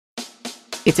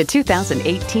It's a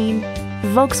 2018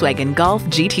 Volkswagen Golf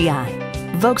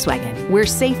GTI. Volkswagen, where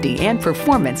safety and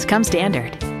performance come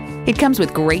standard. It comes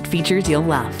with great features you'll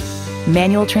love.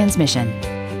 Manual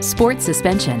transmission, sport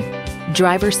suspension,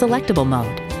 driver selectable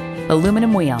mode,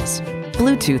 aluminum wheels,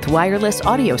 Bluetooth wireless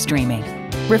audio streaming,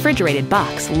 refrigerated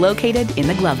box located in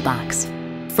the glove box,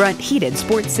 front heated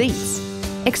sports seats,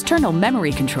 external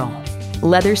memory control,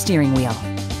 leather steering wheel,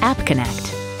 app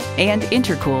connect, and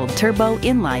intercooled turbo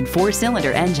inline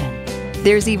 4-cylinder engine.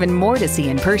 There's even more to see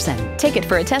in person. Take it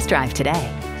for a test drive today.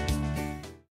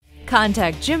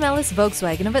 Contact Jim Ellis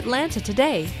Volkswagen of Atlanta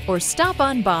today or stop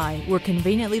on by. We're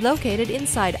conveniently located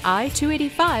inside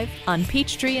I-285 on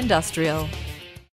Peachtree Industrial.